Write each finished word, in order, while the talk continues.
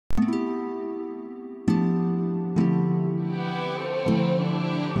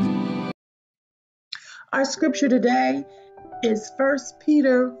Our scripture today is 1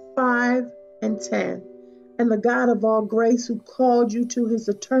 Peter 5:10. And the God of all grace, who called you to his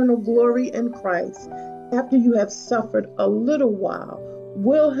eternal glory in Christ, after you have suffered a little while,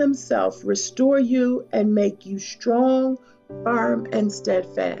 will himself restore you and make you strong, firm, and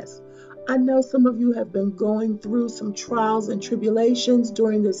steadfast. I know some of you have been going through some trials and tribulations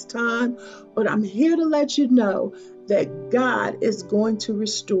during this time, but I'm here to let you know that God is going to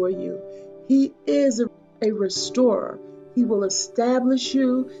restore you. He is a restorer. He will establish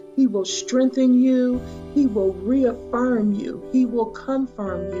you. He will strengthen you. He will reaffirm you. He will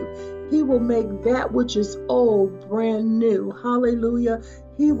confirm you. He will make that which is old brand new. Hallelujah.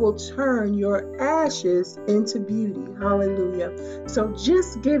 He will turn your ashes into beauty. Hallelujah. So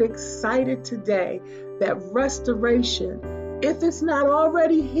just get excited today that restoration, if it's not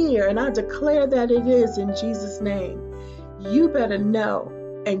already here, and I declare that it is in Jesus' name, you better know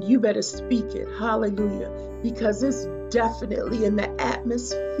and you better speak it. Hallelujah. Because it's definitely in the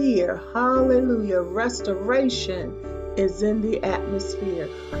atmosphere. Hallelujah. Restoration is in the atmosphere.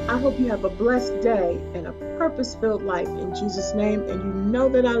 I hope you have a blessed day and a purpose-filled life in Jesus' name. And you know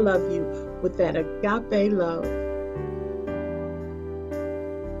that I love you with that agape love.